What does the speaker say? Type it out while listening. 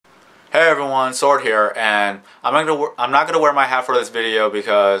Hey everyone, Sword here, and I'm not gonna wear my hat for this video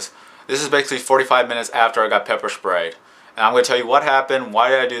because this is basically 45 minutes after I got pepper sprayed, and I'm gonna tell you what happened, why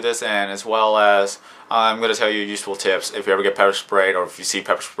did I do this, and as well as I'm gonna tell you useful tips if you ever get pepper sprayed or if you see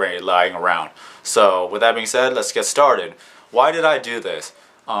pepper spray lying around. So with that being said, let's get started. Why did I do this?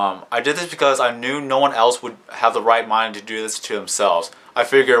 I did this because I knew no one else would have the right mind to do this to themselves. I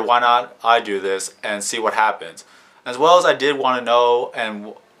figured why not I do this and see what happens. As well as I did want to know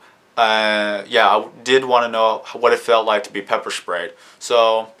I did want to know what it felt like to be pepper sprayed.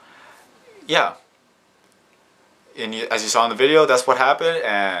 So, yeah. As you saw in the video, that's what happened,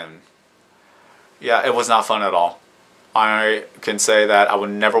 and yeah, it was not fun at all. I can say that I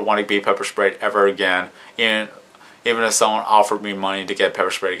would never want to be pepper sprayed ever again. Even if someone offered me money to get pepper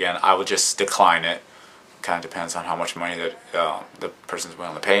sprayed again, I would just decline it. Kind of depends on how much money that the person's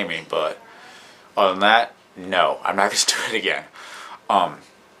willing to pay me, but other than that, no, I'm not going to do it again.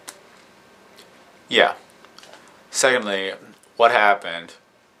 Yeah. Secondly, what happened?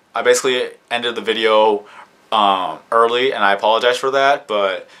 I basically ended the video early, and I apologize for that,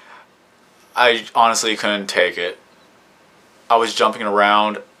 but I honestly couldn't take it. I was jumping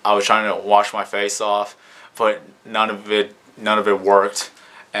around. I was trying to wash my face off, but none of it worked,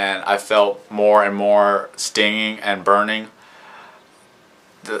 and I felt more and more stinging and burning.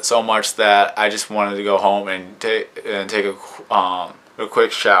 So much that I just wanted to go home and take a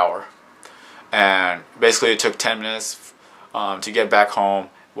quick shower. And basically, it took 10 minutes to get back home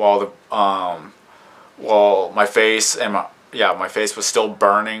while my face my face was still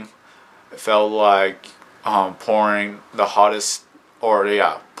burning. It felt like pouring the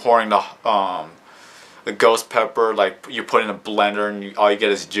ghost pepper, like you put in a blender and all you get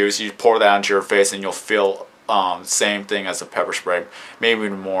is juice. You pour that onto your face and you'll feel same thing as a pepper spray, maybe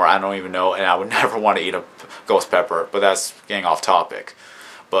even more. I don't even know, and I would never want to eat a ghost pepper. But that's getting off topic.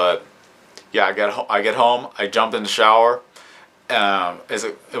 But yeah, I get home. I jumped in the shower.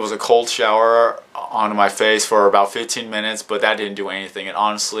 It was a cold shower onto my face for about 15 minutes, but that didn't do anything. And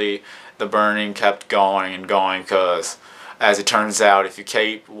honestly, the burning kept going and going because, as it turns out, if you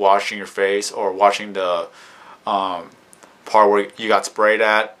keep washing your face or washing the part where you got sprayed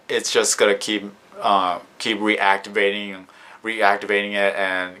at, it's just gonna keep reactivating it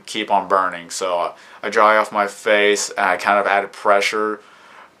and keep on burning. So I dry off my face, and I kind of added pressure,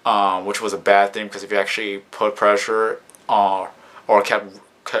 which was a bad thing because if you actually put pressure or kept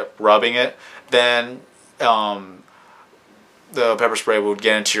rubbing it, then the pepper spray would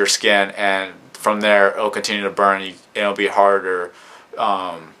get into your skin, and from there it'll continue to burn. It'll be harder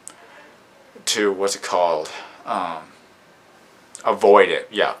to avoid it.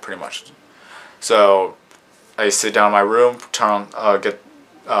 Yeah, pretty much. So I sit down in my room, turn on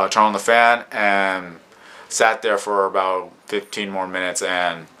the fan, and sat there for about 15 more minutes,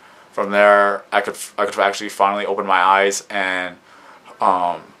 and from there I could actually finally open my eyes and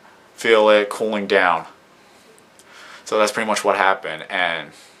feel it cooling down. So that's pretty much what happened,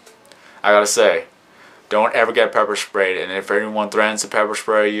 and I gotta say, don't ever get pepper sprayed, and if anyone threatens to pepper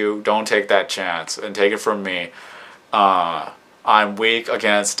spray you, don't take that chance, and take it from me. I'm weak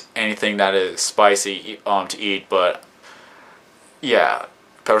against anything that is spicy to eat, but yeah,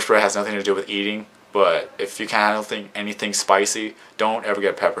 pepper spray has nothing to do with eating. But if you can't handle anything spicy, don't ever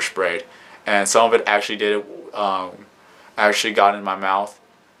get pepper sprayed. And some of it actually actually got in my mouth,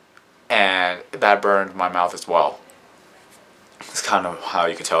 and that burned my mouth as well. It's kind of how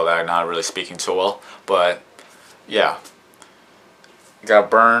you can tell that I'm not really speaking so well, but yeah. Got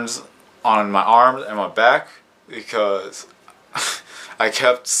burns on my arms and my back because I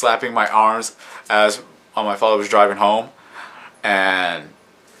kept slapping my arms as my father was driving home, and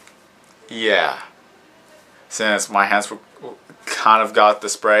yeah, since my hands were kind of got the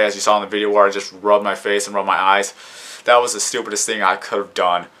spray, as you saw in the video where I just rubbed my face and rubbed my eyes, that was the stupidest thing I could have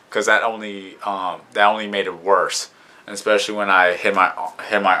done, because that only made it worse. And especially when I hit my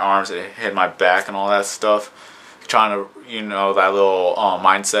arms, it hit my back and all that stuff. Trying to, that little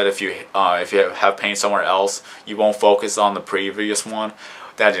mindset, if you have pain somewhere else, you won't focus on the previous one.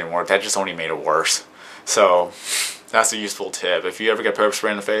 That didn't work. That just only made it worse. So that's a useful tip. If you ever get pepper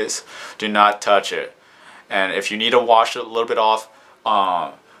spray in the face, do not touch it. And if you need to wash it a little bit off,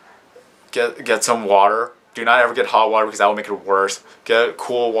 get some water. Do not ever get hot water because that will make it worse. Get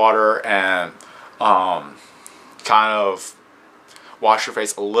cool water and kind of wash your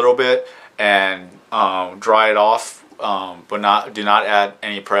face a little bit and dry it off, but do not add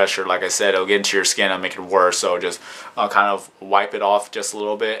any pressure. Like I said, it'll get into your skin and make it worse. So just kind of wipe it off just a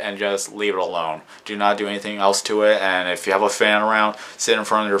little bit and just leave it alone. Do not do anything else to it. And if you have a fan around, sit in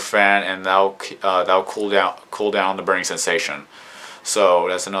front of your fan, and that'll cool down the burning sensation. So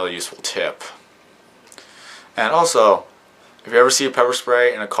that's another useful tip. And also, if you ever see a pepper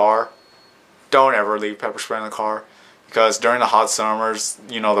spray in a car, don't ever leave pepper spray in the car, because during the hot summers,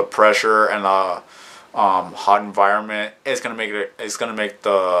 you know, the pressure and the hot environment is gonna make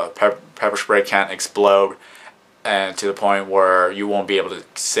the pepper spray can explode, and to the point where you won't be able to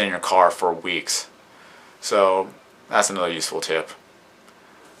sit in your car for weeks. So that's another useful tip.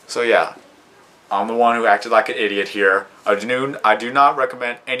 So yeah, I'm the one who acted like an idiot here. I do not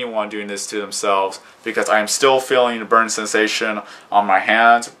recommend anyone doing this to themselves, because I am still feeling the burn sensation on my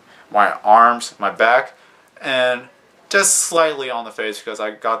hands, my arms, my back, and just slightly on the face, because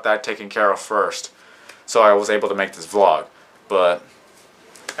I got that taken care of first. So I was able to make this vlog. But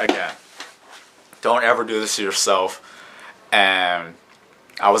again, don't ever do this to yourself. And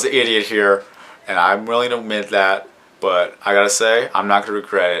I was an idiot here, and I'm willing to admit that. But I gotta say, I'm not gonna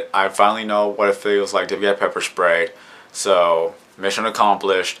regret it. I finally know what it feels like to get pepper sprayed. So, mission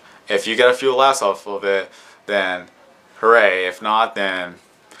accomplished. If you get a few laughs off of it, then hooray. If not, then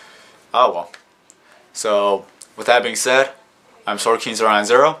oh well. So, with that being said, I'm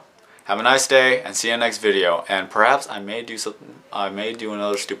SwordKing090. Have a nice day, and see you in the next video. And perhaps I may do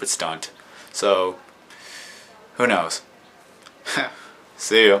another stupid stunt. So, who knows?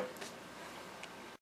 See you.